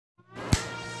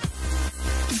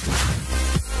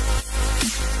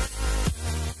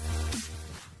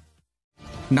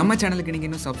நம்ம சேனலுக்கு நீங்கள்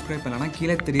இன்னும் சப்ஸ்கிரைப் பண்ணலாம்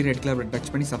கீழே தெரிய ரெட் கலர் டச்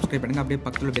பண்ணி சப்ஸ்கிரைப் பண்ணுங்கள். அப்படியே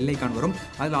பக்கத்தில் பெல் ஐக்கான் வரும்.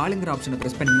 அதில் ஆளுங்கிற ஆப்ஷனை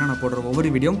ப்ரெஸ் பண்ணிங்கன்னா நான் போடுற ஒவ்வொரு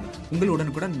வீடியோ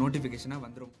உங்களுடன் கூட நோட்டிஃபிகேஷனாக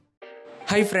வந்துடும்.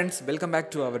 Hi friends, welcome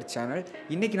back to our channel.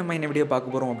 இன்றைக்கி நம்ம என்ன வீடியோ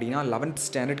பார்க்க போகிறோம் அப்படின்னா 11th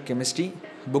standard chemistry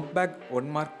book back 1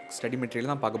 mark study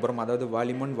material தான் பார்க்க போகிறோம். அதாவது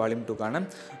volume 1 volume 2க்கான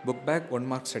book back 1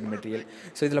 mark study material.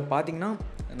 So இதில் பார்த்தீங்கன்னா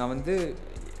நான் வந்து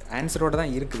ஆன்சரோடு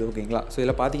தான் இருக்குது, ஓகேங்களா. ஸோ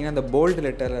இதில் பார்த்தீங்கன்னா இந்த போல்டு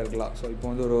லெட்டரில் இருக்கலாம். ஸோ இப்போ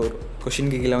வந்து ஒரு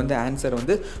கொஷினுக்கு கீழே வந்து ஆன்சர்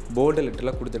வந்து போல்டு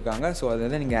லெட்டரில் கொடுத்துருக்காங்க. ஸோ அது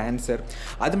வந்து நீங்கள் ஆன்சர்.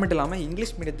 அது மட்டும் இல்லாமல்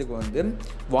இங்கிலீஷ் மீடியத்துக்கு வந்து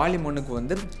வால்யூம் 1க்கு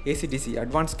வந்து ஏசிடிசி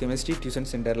அட்வான்ஸ் கெமிஸ்ட்ரி டியூஷன்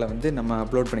சென்டரில் வந்து நம்ம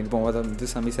அப்லோட் பண்ணியிருப்போம். அதை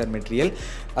வந்து சமிசார் மெட்டீரியல்.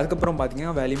 அதுக்கப்புறம்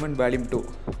பார்த்தீங்கன்னா வால்யூம் 1 வால்யூம் 2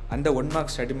 அந்த 1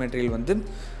 மார்க் ஸ்டடி மெட்டீரியல் வந்து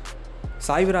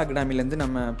சாய்விரா அகாடமிலேருந்து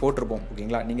நம்ம போட்டிருப்போம்,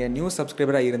 ஓகேங்களா. நீங்கள் நியூ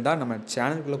சப்ஸ்கிரைபராக இருந்தால் நம்ம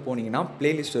சேனலுக்குள்ளே போனீங்கன்னா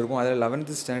பிளேலிஸ்ட் இருக்கும். அதில்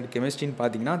 11th ஸ்டாண்டர்ட் கெமிஸ்ட்ரின்னு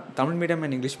பார்த்தீங்கன்னா Tamil medium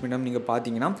and English medium நீங்கள்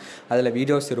பார்த்தீங்கன்னா அதில்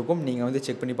வீடியோஸ் இருக்கும். நீங்கள் வந்து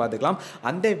செக் பண்ணி பார்த்துக்கலாம்.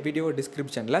 அந்த வீடியோ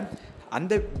டிஸ்கிரிப்ஷனில்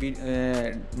அந்த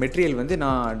மெட்டீரியல் வந்து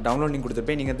நான் டவுன்லோட் லிங்க்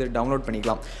கொடுத்துருப்பேன். நீங்கள் வந்து டவுன்லோட்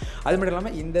பண்ணிக்கலாம். அது மட்டும்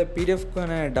இல்லாமல் இந்த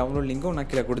பிடிஎஃப்க்கான டவுன்லோட் லிங்க்கும் நான்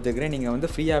கீழே கொடுத்துருக்கிறேன். நீங்கள் வந்து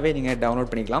ஃப்ரீயாகவே நீங்கள் டவுன்லோட்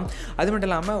பண்ணிக்கலாம். அது மட்டும்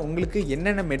இல்லாமல் உங்களுக்கு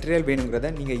என்னென்ன மெட்டீரியல்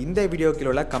வேணுங்கிறத நீங்கள் இந்த வீடியோ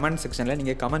கீழே உள்ள கமெண்ட் செக்ஷனில்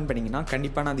நீங்கள் கமெண்ட் பண்ணிங்கன்னா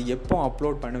கண்டிப்பாக நான் அது எப்போ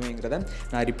அப்லோட் பண்ணுவேங்கிறத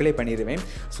நான் ரிப்ளை பண்ணிடுவேன்.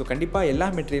 ஸோ கண்டிப்பாக எல்லா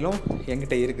மெட்டீரியலும்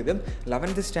என்கிட்ட இருக்குது.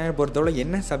 11th ஸ்டாண்டர்ட் பொறுத்தவரை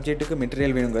என்ன சப்ஜெக்ட்டுக்கு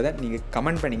மெட்டீரியல் வேணுங்கிறத நீங்கள்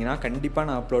கமெண்ட் பண்ணிங்கன்னா கண்டிப்பாக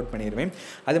நான் அப்லோட் பண்ணிடுவேன்.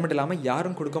 அது மட்டும் இல்லாமல்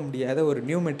யாரும் கொடுக்க முடியாத ஒரு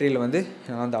நியூ மெட்டீரியல் வந்து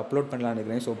நான் வந்து அப்லோட் பண்ணலான்னு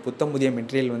இருக்கிறேன். ஸோ புத்தம் புதிய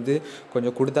மெட்டீரியல் வந்து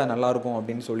கொஞ்சம் கொடுத்தா நல்லாயிருக்கும்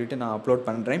அப்படின்னு சொல்லிட்டு நான் அப்லோட்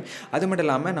பண்ணுறேன். அது மட்டும்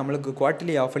இல்லாமல் நம்மளுக்கு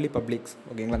குவார்ட்டர்லி ஆஃபர்லி பப்ளிக்ஸ்,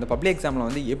 ஓகேங்களா, அந்த பப்ளிக் எக்ஸாமில்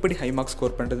வந்து எப்படி ஹை மார்க்ஸ்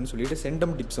ஸ்கோர் பண்ணுறதுன்னு சொல்லிட்டு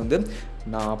சென்டம் டிப்ஸ் வந்து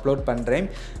நான் அப்லோட் பண்ணுறேன்.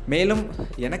 மேலும்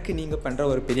எனக்கு நீங்கள் பண்ணுற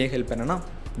ஒரு பெரிய ஹெல்ப் என்னென்னா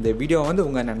இந்த வீடியோவை வந்து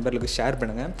உங்கள் நண்பர்களுக்கு ஷேர்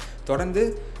பண்ணுங்கள். தொடர்ந்து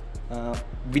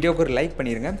வீடியோவுக்கு ஒரு லைக்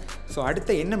பண்ணிடுங்க. ஸோ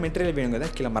அடுத்த என்ன மெட்டீரியல் வேணுங்கிறத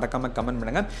கீழே மறக்காமல் கமெண்ட்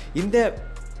பண்ணுங்கள். இந்த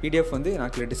பிடிஎஃப் வந்து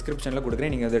நான் கீழே டிஸ்கிரிப்ஷனில்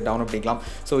கொடுக்குறேன். நீங்கள் அதை டவுன்லோட் பண்ணிக்கலாம்.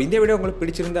 ஸோ இந்த வீடியோ உங்களுக்கு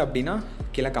பிடிச்சிருந்து அப்படின்னா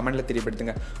கீழே கமெண்ட்டில்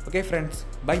தெரியப்படுத்துங்க. Okay friends,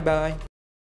 bye bye.